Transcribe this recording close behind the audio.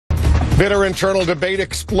Bitter internal debate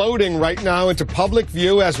exploding right now into public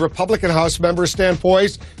view as Republican House members stand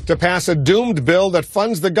poised to pass a doomed bill that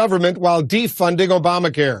funds the government while defunding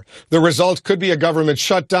Obamacare. The result could be a government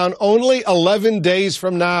shutdown only 11 days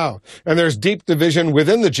from now. And there's deep division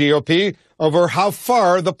within the GOP over how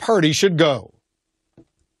far the party should go.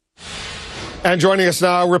 And joining us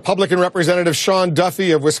now, Republican Representative Sean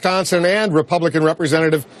Duffy of Wisconsin and Republican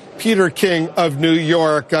Representative Peter King of New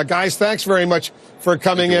York. Guys, thanks very much for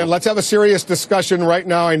coming in. Let's have a serious discussion right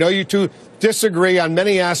now. I know you two disagree on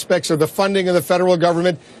many aspects of the funding of the federal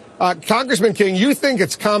government. Congressman King, you think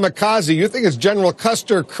it's kamikaze, you think it's General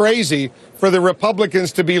Custer crazy for the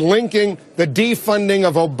Republicans to be linking the defunding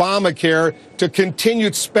of Obamacare to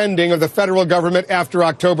continued spending of the federal government after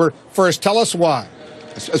October 1st. Tell us why.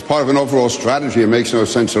 As part of an overall strategy, it makes no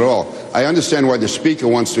sense at all. I understand why the Speaker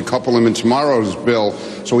wants to couple them in tomorrow's bill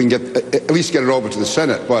so we can at least get it over to the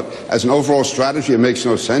Senate. But as an overall strategy, it makes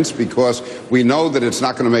no sense because we know that it's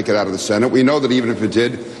not going to make it out of the Senate. We know that even if it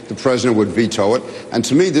did, the president would veto it. And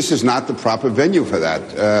to me, this is not the proper venue for that.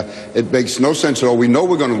 It makes no sense at all. We know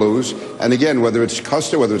we're going to lose. And again, whether it's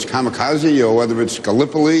Custer, whether it's kamikaze, or whether it's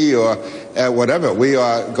Gallipoli or whatever, we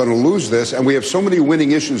are going to lose this. And we have so many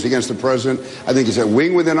winning issues against the president. I think it's a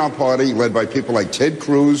wing within our party, led by people like Ted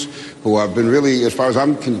Cruz, who have been really, as far as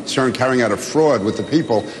I'm concerned, carrying out a fraud with the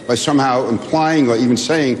people by somehow implying or even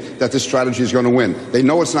saying that this strategy is going to win. They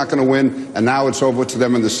know it's not going to win, and now it's over to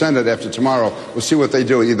them in the Senate after tomorrow. We'll see what they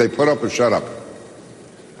do. Either they put up or shut up.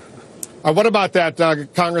 What about that,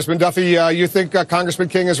 Congressman Duffy? You think Congressman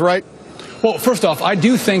King is right? Well, first off, I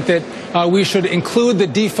do think that we should include the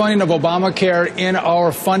defunding of Obamacare in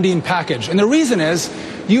our funding package. And the reason is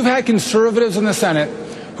you've had conservatives in the Senate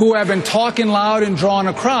who have been talking loud and drawing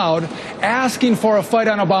a crowd asking for a fight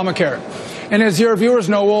on Obamacare. And as your viewers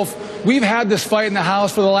know, Wolf, we've had this fight in the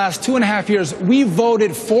House for the last 2.5 years. We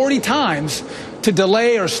voted 40 times to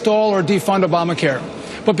delay or stall or defund Obamacare.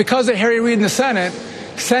 But because of Harry Reid in the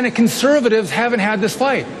Senate conservatives haven't had this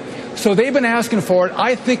fight. So they've been asking for it.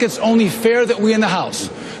 I think it's only fair that we in the House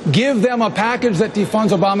give them a package that defunds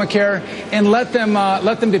Obamacare and let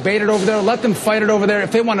them debate it over there, let them fight it over there.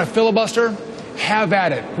 If they want to filibuster, have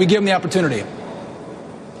at it. We give them the opportunity.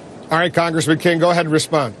 All right, Congressman King, go ahead and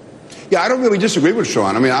respond. Yeah, I don't really disagree with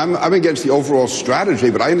Sean. I mean, I'm against the overall strategy,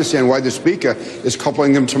 but I understand why the Speaker is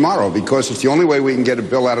coupling them tomorrow, because it's the only way we can get a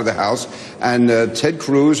bill out of the House. And Ted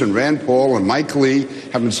Cruz and Rand Paul and Mike Lee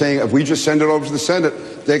have been saying if we just send it over to the Senate,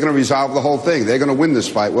 they're going to resolve the whole thing. They're going to win this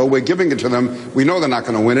fight. Well, we're giving it to them. We know they're not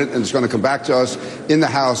going to win it, and it's going to come back to us in the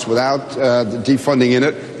House without the defunding in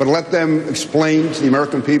it. But let them explain to the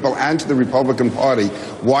American people and to the Republican Party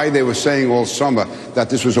why they were saying all summer that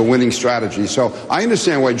this was a winning strategy. So I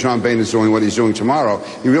understand why John Boehner is doing what he's doing tomorrow.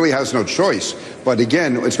 He really has no choice. But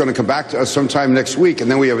again, it's going to come back to us sometime next week, and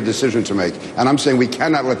then we have a decision to make. And I'm saying we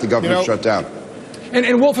cannot let the government shut down.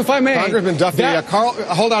 And Wolf, if I may, Congressman Duffy, Carl,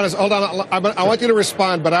 hold on. I want you to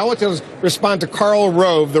respond, but I want you to respond to Karl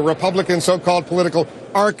Rove, the Republican so-called political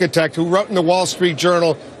architect, who wrote in the Wall Street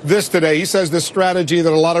Journal this today. He says this strategy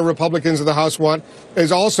that a lot of Republicans in the House want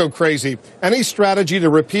is also crazy. Any strategy to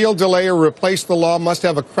repeal, delay, or replace the law must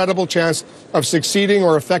have a credible chance of succeeding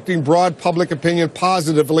or affecting broad public opinion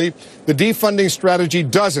positively. The defunding strategy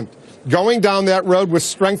doesn't. Going down that road would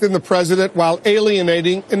strengthen the president while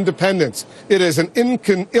alienating independents. It is an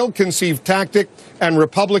ill-conceived tactic, and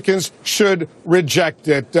Republicans should reject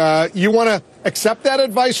it. You want to accept that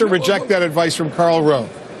advice or reject that advice from Karl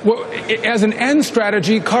Rove? Well, as an end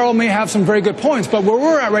strategy, Karl may have some very good points, but where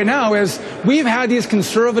we're at right now is we've had these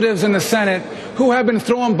conservatives in the Senate who have been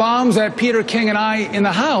throwing bombs at Peter King and I in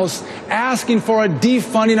the House asking for a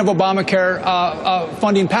defunding of Obamacare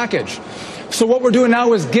funding package. So what we're doing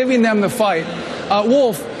now is giving them the fight.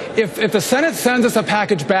 Wolf, if the Senate sends us a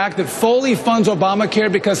package back that fully funds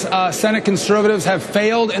Obamacare because Senate conservatives have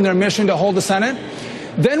failed in their mission to hold the Senate,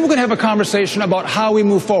 then we're going to have a conversation about how we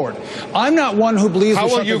move forward. I'm not one who believes we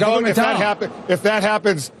shut the government down. If that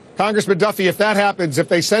happens, Congressman Duffy, if that happens, if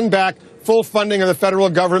they send back full funding of the federal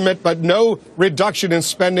government but no reduction in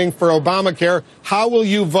spending for Obamacare, how will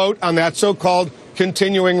you vote on that so-called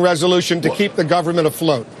continuing resolution to keep the government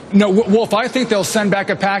afloat? No, Wolf, I think they'll send back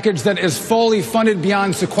a package that is fully funded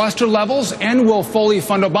beyond sequester levels and will fully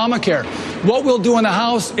fund Obamacare. What we'll do in the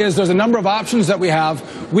House is there's a number of options that we have.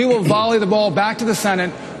 We will volley the ball back to the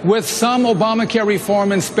Senate with some Obamacare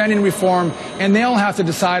reform and spending reform, and they'll have to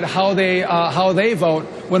decide how they vote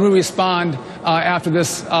when we respond after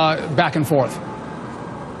this back and forth.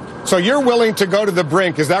 So you're willing to go to the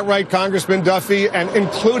brink, is that right, Congressman Duffy, and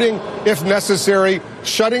including, if necessary,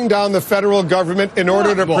 shutting down the federal government in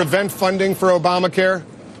order to prevent funding for Obamacare?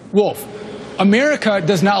 Wolf, America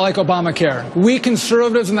does not like Obamacare. We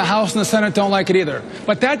conservatives in the House and the Senate don't like it either.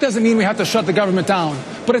 But that doesn't mean we have to shut the government down.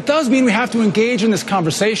 But it does mean we have to engage in this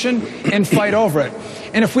conversation and fight over it.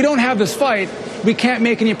 And if we don't have this fight, we can't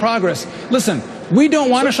make any progress. Listen, we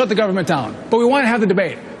don't want to shut the government down, but we want to have the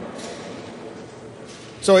debate.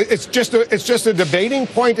 So it's just a debating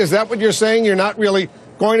point? Is that what you're saying? You're not really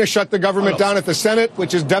going to shut the government down if the Senate,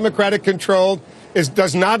 which is Democratic controlled,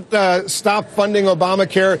 does not stop funding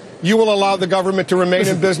Obamacare? You will allow the government to remain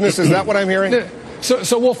in business? Is that what I'm hearing?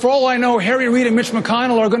 Well, for all I know, Harry Reid and Mitch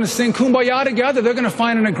McConnell are going to sing Kumbaya together. They're going to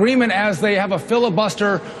find an agreement as they have a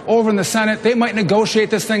filibuster over in the Senate. They might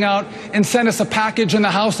negotiate this thing out and send us a package in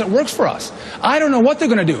the House that works for us. I don't know what they're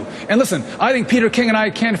going to do. And listen, I think Peter King and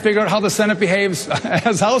I can't figure out how the Senate behaves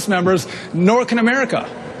as House members, nor can America.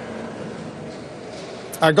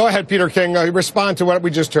 Go ahead, Peter King. Respond to what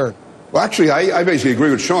we just heard. Well, actually, I basically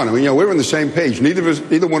agree with Sean. I mean, we're on the same page.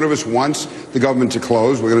 Neither one of us wants the government to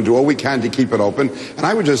close. We're going to do all we can to keep it open. And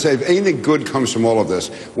I would just say, if anything good comes from all of this,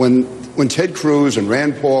 when Ted Cruz and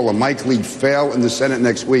Rand Paul and Mike Lee fail in the Senate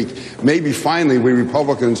next week, maybe finally we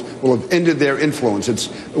Republicans will have ended their influence.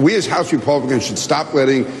 We as House Republicans should stop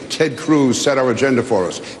letting Ted Cruz set our agenda for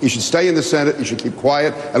us. He should stay in the Senate. He should keep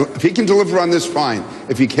quiet. If he can deliver on this, fine.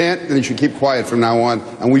 If he can't, then he should keep quiet from now on,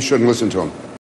 and we shouldn't listen to him.